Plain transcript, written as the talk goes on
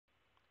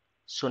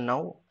So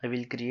now I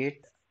will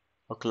create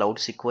a Cloud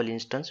SQL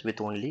instance with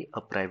only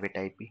a private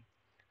IP.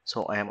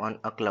 So I am on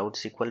a Cloud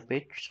SQL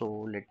page.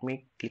 So let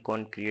me click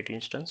on create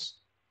instance.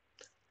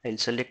 I'll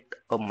select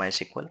a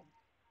MySQL.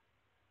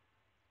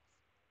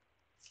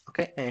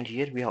 Okay, and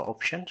here we have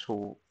option.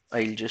 So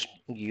I'll just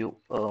give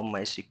a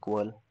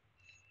MySQL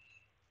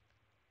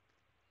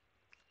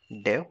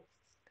dev.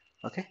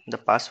 Okay, the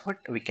password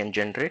we can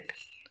generate.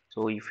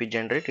 So if we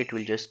generate, it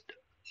will just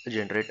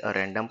generate a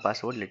random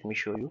password. Let me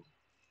show you.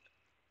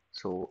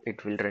 So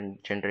it will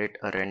generate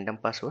a random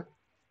password.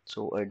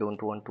 So I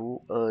don't want to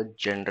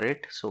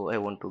generate, so I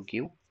want to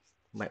give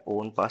my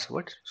own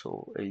password.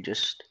 So I'll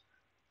just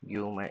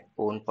give my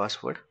own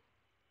password.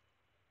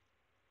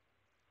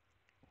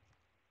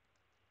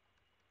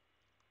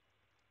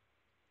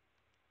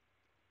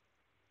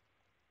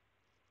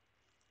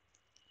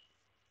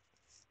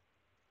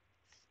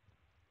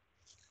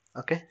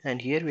 Okay,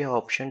 and here we have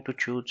option to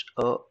choose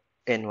a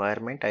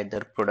environment, either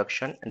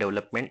production,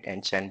 development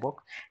and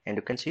sandbox. And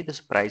you can see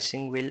this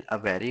pricing will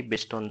vary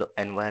based on the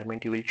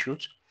environment you will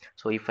choose.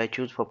 So if I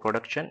choose for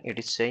production, it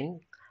is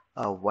saying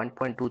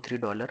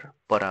 $1.23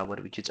 per hour,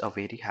 which is a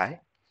very high.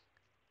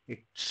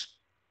 It's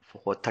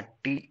for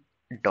 $30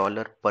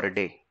 per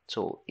day.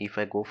 So if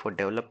I go for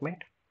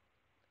development,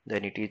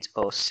 then it is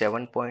a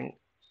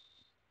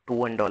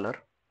 $7.21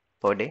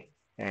 per day,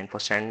 and for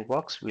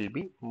sandbox will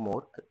be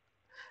more,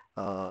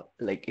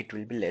 like it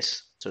will be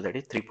less, so that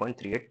is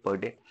 3.38 per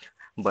day.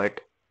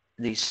 But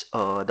this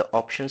the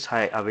options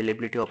high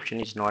availability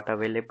option is not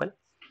available.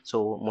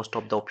 So most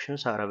of the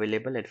options are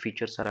available and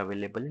features are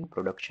available in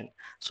production.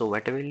 So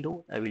what I will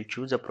do, I will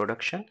choose a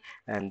production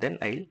and then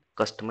I'll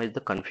customize the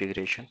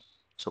configuration.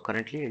 So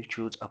currently I'll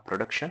choose a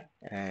production,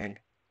 and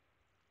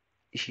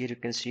here you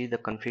can see the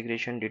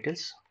configuration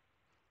details,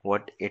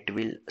 what it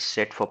will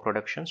set for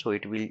production. So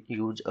it will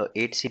use a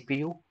 8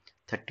 CPU,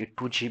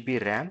 32 GB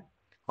RAM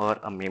or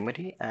a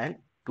memory, and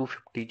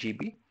 250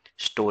 GB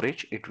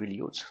storage it will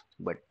use.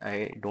 But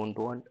I don't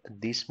want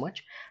this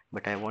much,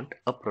 but I want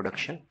a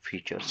production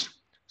features.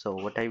 So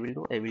what I will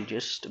do, I will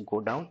just go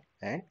down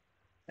and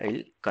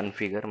I'll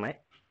configure my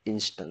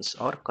instance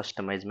or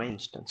customize my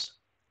instance.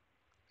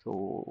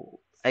 So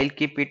I'll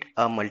keep it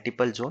a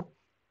multiple zone,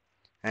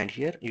 and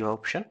here your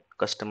option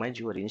customize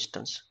your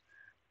instance.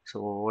 So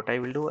what I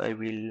will do, I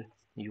will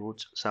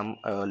use some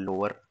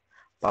lower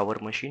power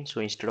machine.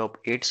 So instead of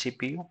 8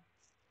 CPU,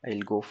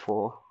 I'll go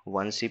for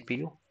 1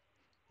 CPU.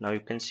 Now you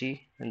can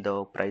see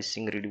the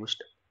pricing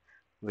reduced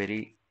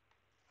very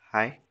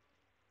high,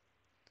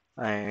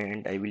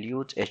 and I will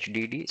use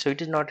HDD. So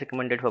it is not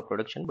recommended for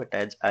production, but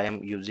as I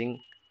am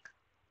using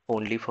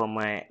only for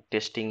my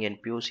testing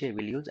and POC, I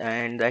will use,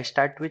 and I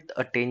start with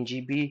a 10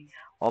 GB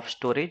of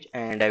storage,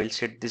 and I will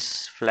set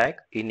this flag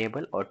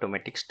enable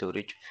automatic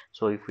storage.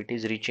 So if it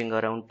is reaching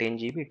around 10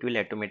 GB, it will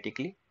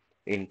automatically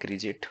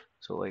increase it.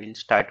 So I will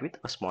start with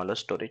a smaller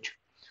storage.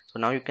 So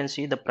now you can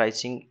see the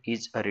pricing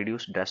is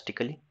reduced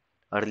drastically.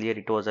 Earlier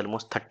it was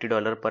almost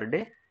 $30 per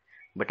day,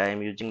 but I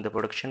am using the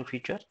production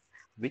feature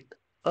with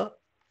a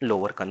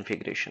lower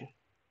configuration.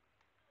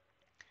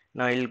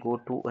 Now I'll go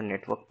to a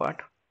network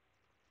part.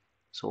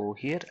 So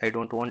here I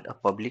don't want a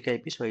public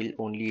IP, so I'll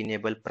only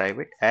enable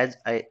private. As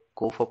I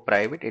go for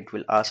private, it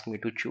will ask me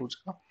to choose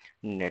a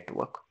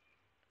network.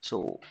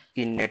 So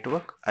in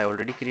network, I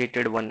already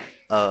created one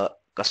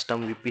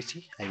custom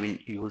VPC. I will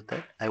use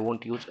that. I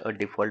won't use a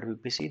default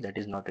VPC, that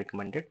is not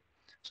recommended.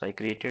 So I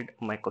created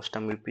my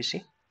custom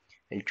VPC.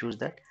 I'll choose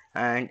that,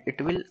 and it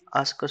will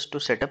ask us to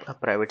set up a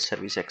private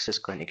service access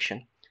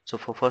connection. So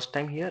for first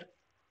time here,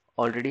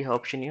 already have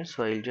option here.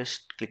 So I'll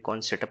just click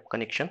on setup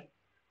connection.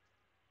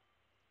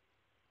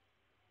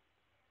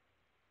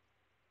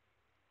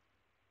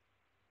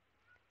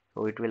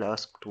 So it will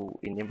ask to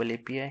enable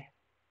API,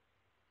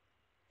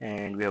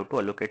 and we have to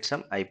allocate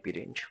some IP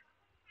range.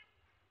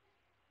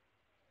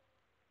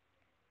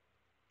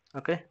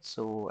 Okay,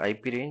 so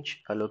IP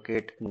range,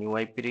 allocate new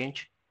IP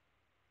range,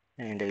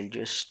 and I'll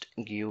just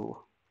give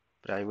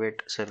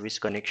private service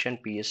connection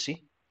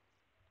PSC,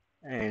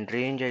 and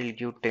range I'll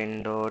give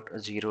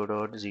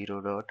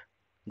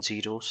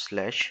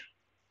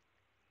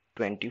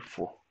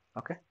 10.0.0.0/24.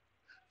 Okay,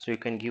 so you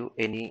can give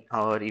any,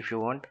 or if you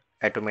want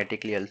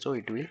automatically also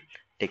it will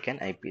take an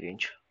IP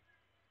range.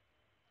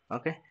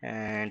 Okay,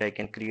 and I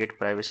can create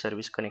private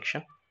service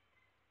connection.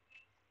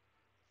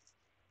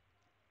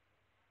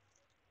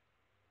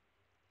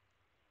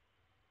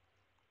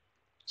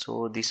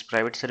 So this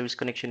private service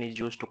connection is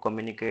used to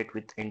communicate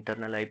with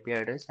internal IP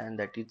address, and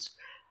that is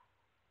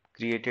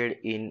created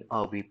in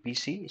a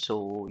VPC.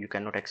 So you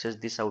cannot access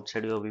this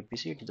outside your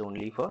VPC. It is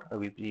only for a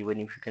VPC. Even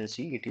if you can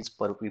see, it is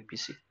per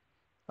VPC.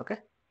 Okay.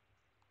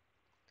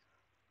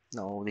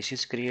 Now this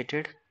is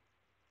created,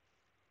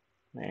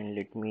 and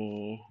let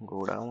me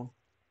go down.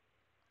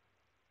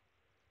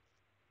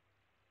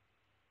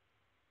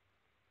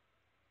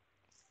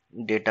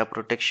 Data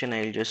protection,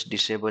 I'll just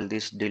disable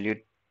this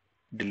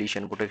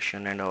deletion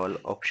protection, and all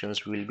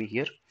options will be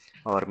here.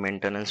 Or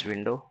maintenance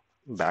window,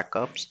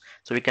 backups,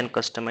 so we can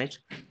customize.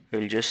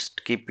 We'll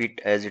just keep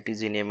it as it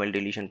is, enable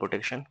deletion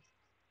protection.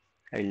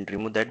 I'll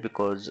remove that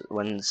because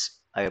once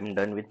I am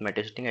done with my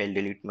testing, I'll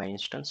delete my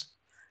instance,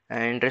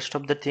 and rest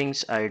of the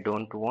things I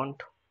don't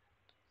want.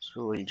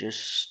 So I'll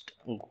just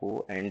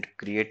go and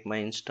create my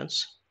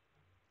instance.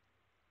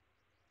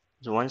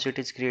 So once it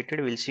is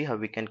created, we'll see how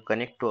we can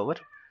connect to our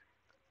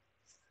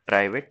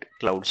private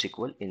cloud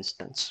SQL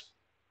instance.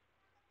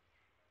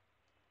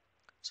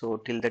 So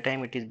till the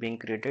time it is being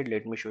created,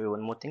 let me show you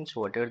one more thing.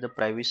 So whatever the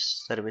private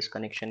service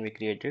connection we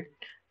created,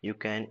 you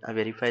can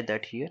verify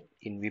that here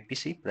in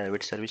VPC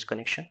private service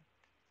connection.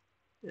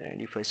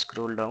 And if I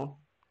scroll down,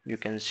 you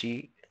can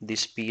see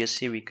this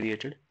PSC we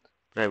created,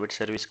 private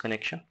service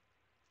connection.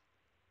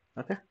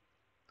 Okay,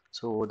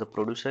 so the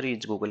producer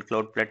is Google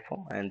Cloud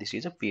Platform, and this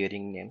is a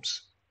peering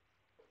names.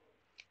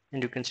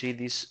 And you can see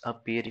this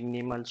peering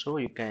name also.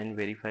 You can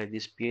verify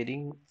this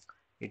peering.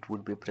 It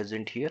would be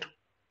present here.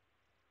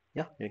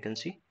 Yeah, you can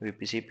see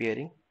VPC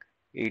peering.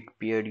 It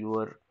paired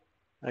your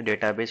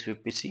database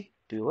VPC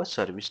to your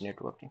service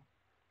networking.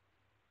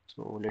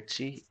 So let's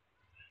see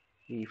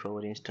if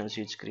our instance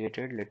is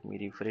created. Let me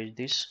refresh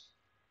this.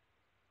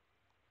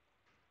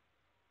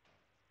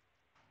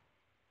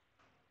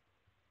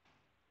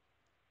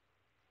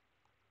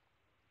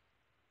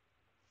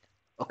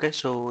 Okay,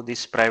 so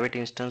this private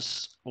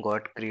instance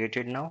got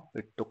created now.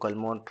 It took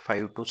almost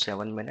 5 to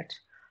 7 minutes,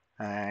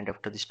 and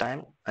after this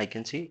time I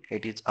can see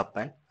it is up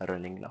and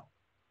running now.